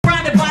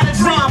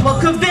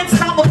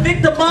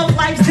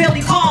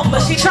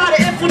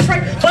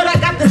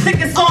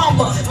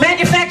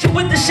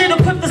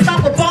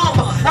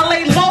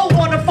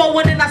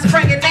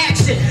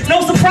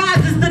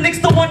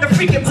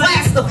freaking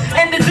blast him.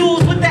 And the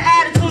dudes with the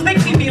attitudes, they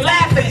keep me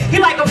laughing. He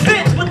like a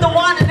bitch with the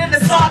whining and the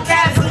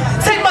sarcasm.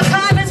 Take my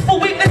kindness for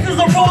weakness is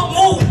a wrong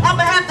move.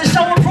 I'ma have to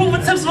show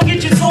improvement tips will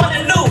get you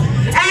sorted new.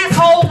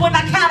 Asshole when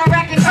I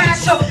counteract and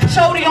crash up.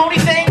 Show the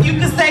only thing you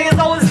can say is,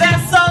 oh, is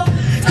that so?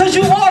 Cause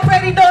you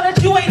already know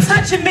that you ain't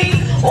touching me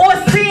or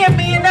seeing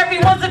me and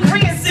everyone's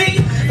agreeing, see?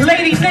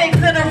 Lady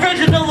Nick's an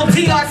original of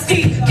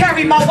DRT.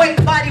 Carry my weight,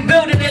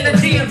 bodybuilding in the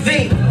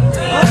DMV.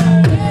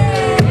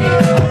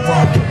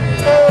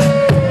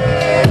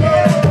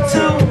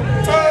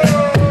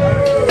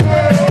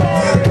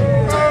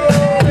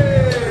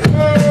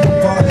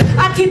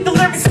 I keep the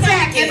lyrics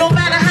stacking, no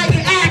matter how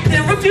you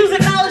acting. Refuse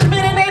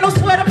acknowledgement and ain't no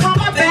sweat upon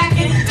my back.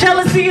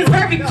 Jealousy is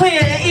very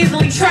clear and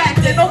easily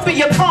tracked. And open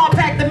your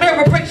compact, the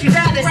mirror breaks you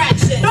down in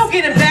fractions. Don't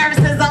get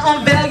embarrassed as I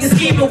unveil your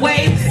scheming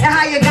ways and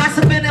how your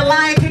gossiping and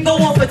lying can go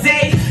on for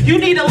days. You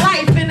need a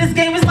life in this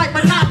game, it's like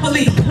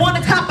Monopoly. Want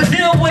to cop a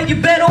deal where you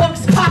better off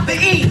just pop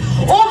and eat.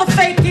 All the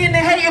faking and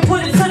hating,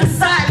 put it to the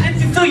side. And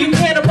if you feel you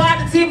can't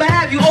abide the team, I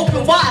have you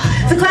open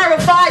wide. To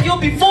clarify, you'll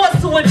be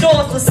forced to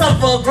endorse or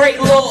suffer a great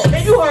loss.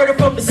 And you heard it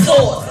from the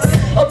source.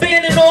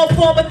 Abandon all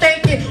form of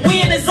thinking,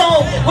 we in the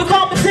zone. With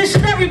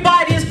competition,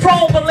 everybody is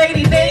prone. But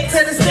Lady Nicks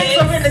and the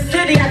sticks are in the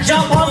city, I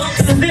jump on.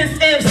 Cause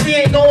this MC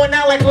ain't going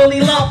out like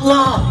Willie Lump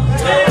Lump.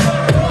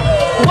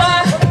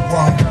 What?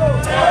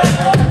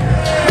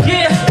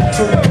 Yeah.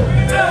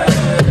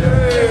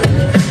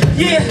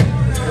 Yeah.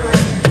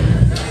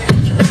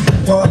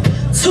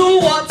 2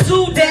 up,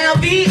 2 down,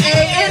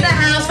 VA in the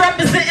house,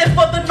 representing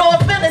for the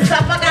North and the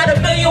South. I got a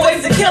million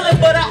ways to kill it,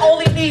 but I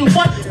only need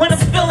one. When I'm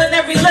spilling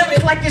every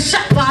lyric like it's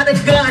shot by the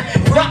gun,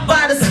 rocked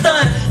by the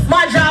stun.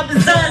 My job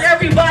is done.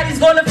 Everybody's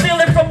gonna feel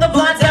it, from the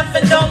blind, deaf,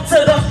 and dumb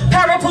to the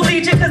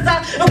paraplegic. Cause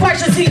I'm quite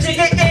strategic.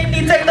 Get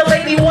anything the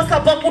lady wants,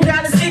 I buckle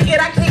down and seek it.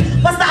 I keep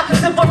my style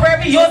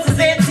contemporary, yours is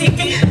antique.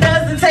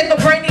 Doesn't take a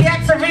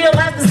brainiac to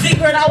realize the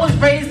secret. I was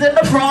raised in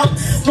the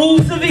Bronx,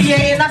 moved to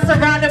VA, and I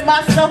surrounded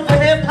myself with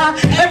hip hop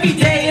every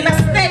day. And I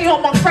stay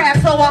on my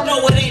craft, so I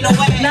know it ain't no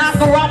way. Now I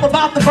can rhyme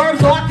about the verb,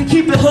 so I can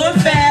keep it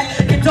hood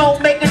fast. It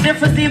don't make a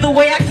difference either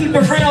way. I keep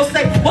it real.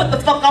 Say what the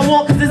fuck I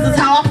want, cause this is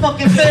how I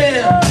fucking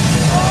feel.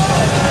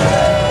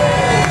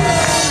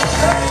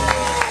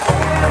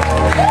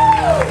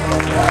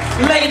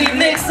 Lady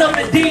Nicks up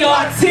at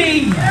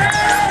DRT.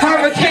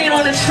 Hurricane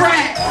on the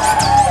track.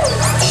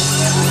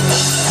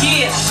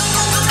 Yeah.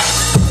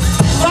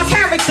 My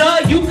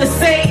character, you could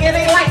say it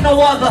ain't like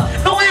no other.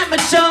 No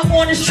amateur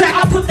on this track,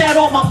 I put that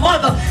on my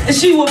mother. And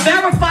she will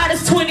verify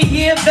this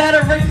 20-year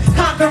veteran.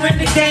 Conquering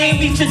the game,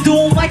 meet your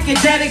doom like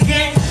you're dead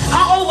again.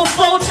 I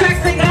overflow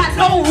tracks, ain't got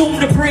no room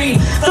to breathe.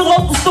 The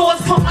local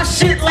stores pump my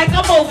shit like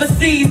I'm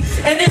overseas.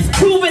 And it's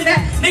proven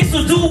that Nicks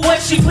will do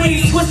what she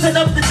please. Twisting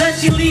up the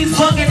dust, she leaves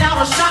bugging out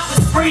on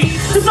shopping spree.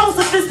 There's no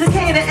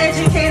sophisticated,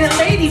 educated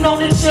lady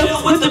known to chill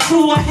with the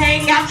crew or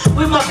hang out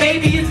with my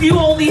baby. If you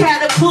only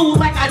had a clue,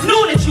 like I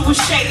knew that you was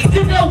shady,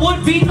 then there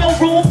would be no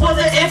room for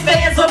the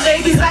infants or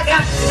babies. I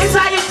got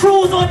entire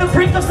crews on the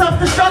brink of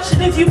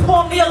self-destruction. If you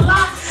call me a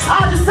lot,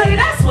 I'll just say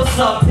that's what's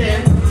up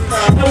then.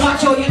 And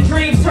watch all your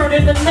dreams turn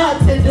into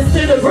nothing,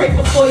 disintegrate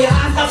before your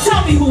eyes. Now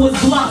tell me who is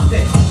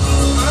bluffing.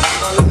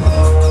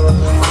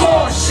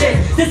 Caution,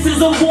 this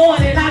is a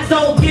warning, I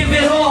don't give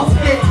it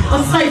often.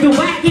 I'm sniping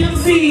whack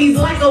MCs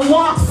like a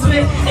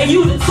marksman, and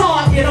you the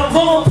target, I'm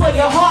going for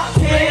your heart,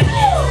 kid.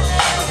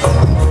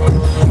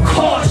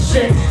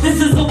 Caution,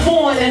 this is a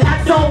warning,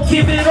 I don't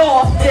give it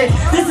often.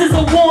 This is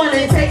a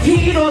warning, take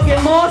heed or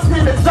get lost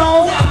in the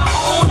zone.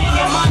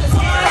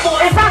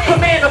 If I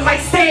command I might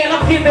stand,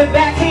 I'm giving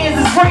back hands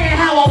is brand.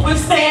 How I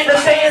withstand the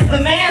fans,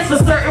 demands for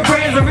certain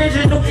brands,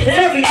 original in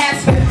every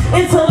aspect.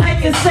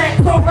 Intellect is set,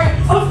 correct,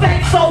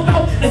 perfect, so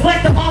no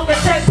neglect the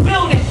architect's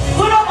building.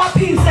 Put all my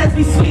peeps as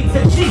we sweep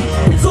the cheek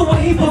into a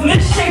heap of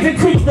misshapen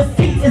creeps. The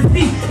feet is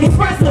deep,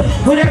 expressive,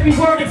 with every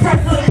word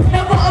impressive.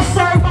 Never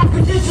observe my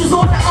credentials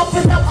on the up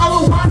and up,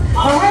 otherwise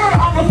I heard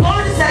I'm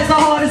regarded as the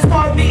hardest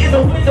part, me in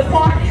the winter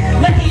party.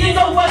 Letting you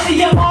know whether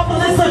you're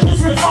marvelous or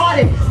just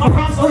retarded. My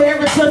rhymes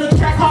coherent to the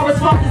track,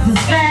 correspondence is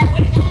bad.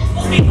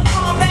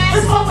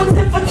 This moment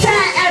tip for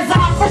tat as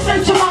I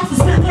frustrate your mouth to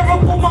spit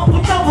lyrical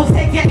mumble doubles.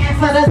 Take your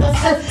ass out of the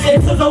set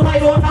into the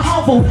light on the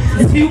humble.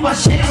 Dispute my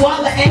shit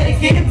while the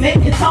etiquette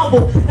make it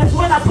tumble. That's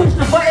when I push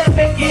the button,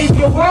 making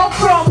your world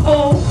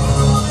crumble.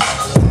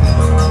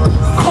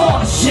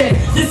 Caution,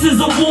 this is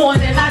a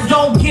warning, I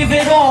don't give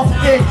it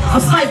often.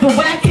 I'm sniping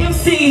whack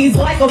MCs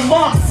like a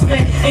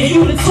marksman, and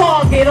you the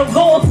target, I'm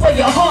going for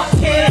your heart,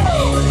 kid.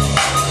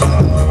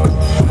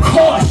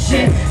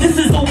 Caution, this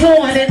is a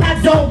warning,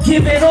 I don't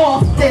give it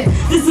often.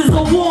 This is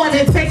a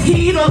warning, take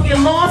heed or get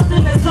lost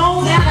in the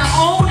zone that I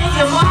own and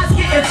your mind's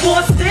getting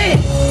forced in.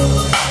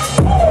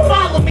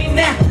 Follow me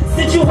now,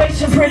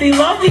 situation pretty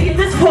lovely in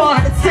this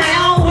part of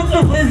town. With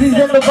the blizzies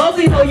and the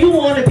bubbly, know you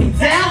wanna be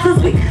down,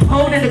 cause we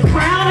holding the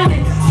crown and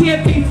it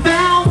can't be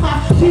found. My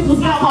people's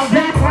got my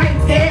back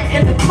right there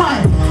in the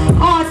cut.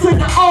 On to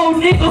the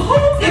old nigga, who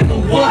nigga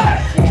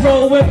what?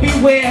 Drove and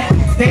beware,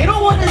 they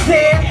don't wanna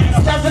dare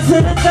step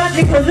into the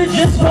dungeon cause it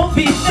just won't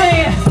be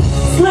fair.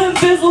 Slim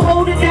Bizzle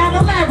holding down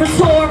the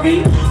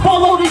laboratory.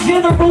 Follow the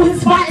general,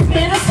 his fight is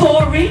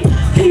mandatory.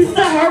 Peace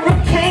to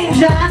Hurricane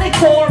John and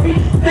Corey.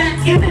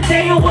 Back in the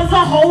day, it was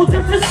a whole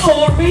different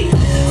story.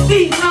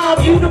 Steve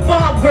Knob, you the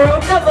bomb, girl.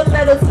 Never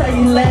let her tell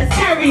you less.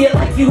 Carry it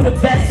like you the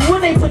best.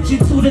 When they put you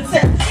to the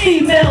test,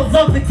 females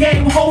of the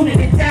game holding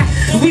it down.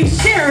 We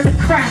share the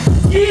crack,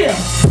 yeah.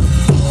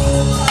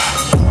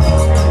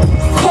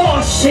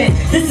 Caution,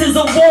 this is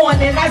a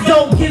warning, I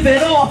don't give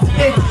it off.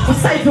 I'm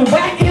saving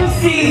whack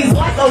MCs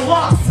like a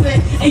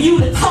locksmith, and you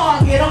the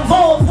target, I'm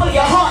going for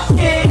your heart,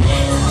 kid.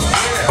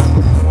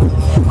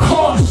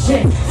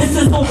 Caution, this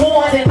is the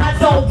warning, I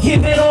don't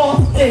give it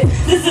off.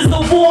 This is the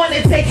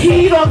warning, take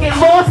heed or get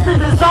lost in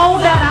the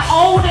zone that I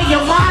own, and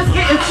your mind's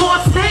getting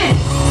forced in.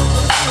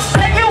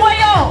 Take it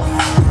way off.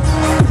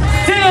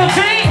 DMV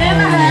in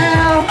the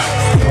house.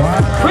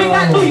 We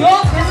got New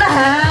York in the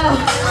house.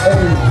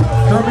 Hey,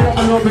 turn me up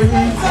a little bit, E.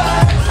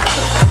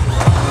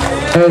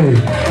 Hey,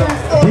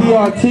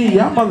 DRT,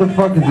 y'all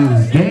motherfuckers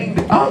is ganged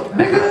up,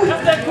 nigga.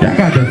 Y'all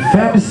got the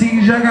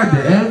fantasies, y'all got the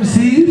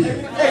MCs.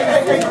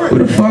 What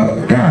the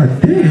fuck?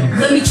 God damn.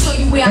 Let me show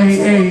you where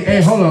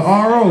Hey, hold on,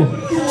 RO.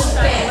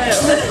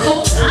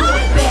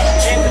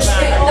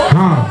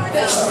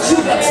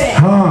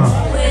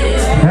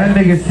 That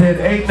nigga said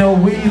ain't no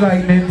weed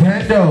like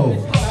Nintendo.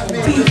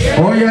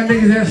 All y'all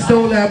niggas that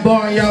stole that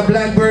bar and y'all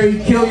Blackberry,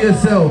 kill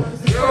yourself.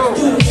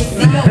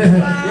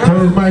 Turn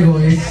his mic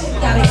on,